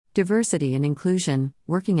Diversity and inclusion,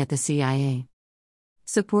 working at the CIA.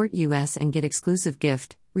 Support US and get exclusive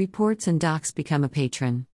gift, reports and docs. Become a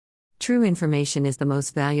patron. True information is the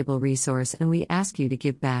most valuable resource and we ask you to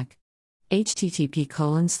give back.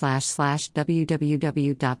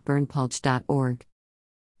 http://www.burnpulch.org.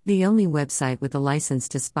 The only website with a license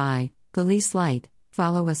to spy, Police Light.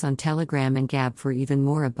 Follow us on Telegram and Gab for even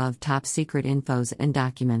more above top secret infos and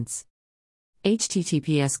documents.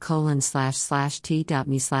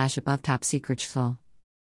 https://t.me/above top secret.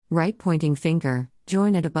 Right pointing finger,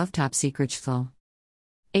 join at above top secret.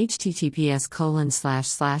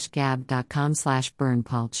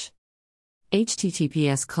 https://gab.com/burnpulch.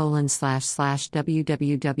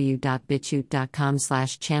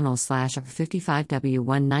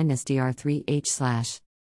 https://www.bitchute.com/channel/55w19sdr3h/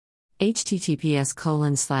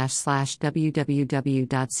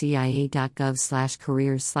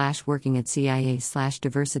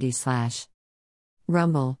 https://www.cia.gov/careers/working-at-cia/diversity/.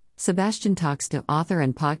 Rumble. Sebastian talks to author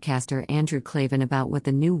and podcaster Andrew Klavan about what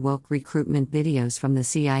the new woke recruitment videos from the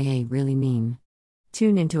CIA really mean.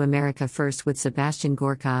 Tune into America First with Sebastian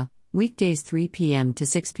Gorka, weekdays 3 p.m. to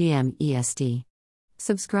 6 p.m. EST.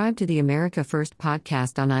 Subscribe to the America First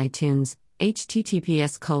podcast on iTunes,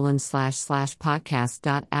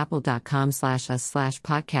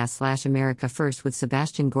 https://podcast.apple.com/us/podcast/America First with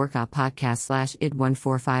Sebastian Gorka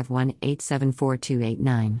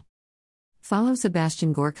podcast/id1451874289. Follow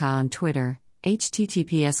Sebastian Gorka on Twitter,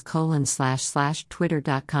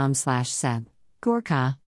 https://twitter.com/Seb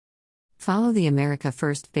Gorka. Follow the America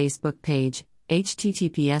First Facebook page,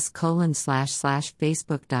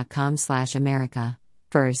 https://facebook.com/America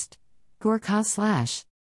First Gorka/.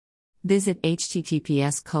 Visit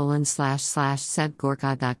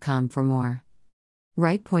https://sebgorka.com for more.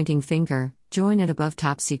 Right pointing finger, join at above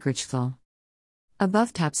top secret.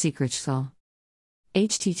 Above top secret.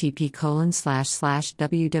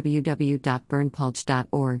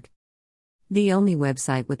 http://www.burnpulch.org. The only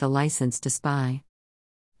website with a license to spy.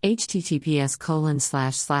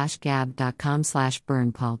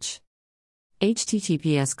 https://gab.com/burnpulch.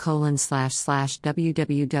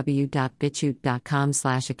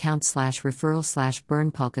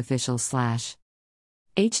 https://www.bitchute.com/account/referral/burnpulchofficial/.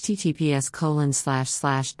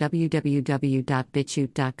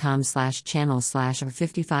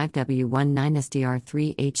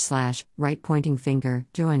 https://www.bitchute.com/channel/r55w19sdr3h/ right pointing finger,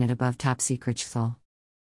 join at above top secret.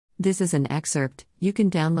 This is an excerpt. You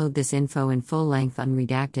can download this info in full length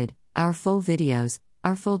unredacted, our full videos,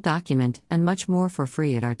 our full document, and much more for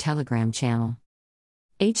free at our Telegram channel.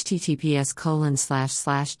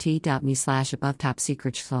 https://t.me/above top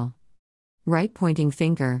secret. Right pointing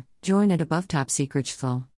finger, join at above top secret.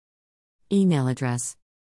 Email address.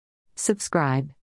 Subscribe.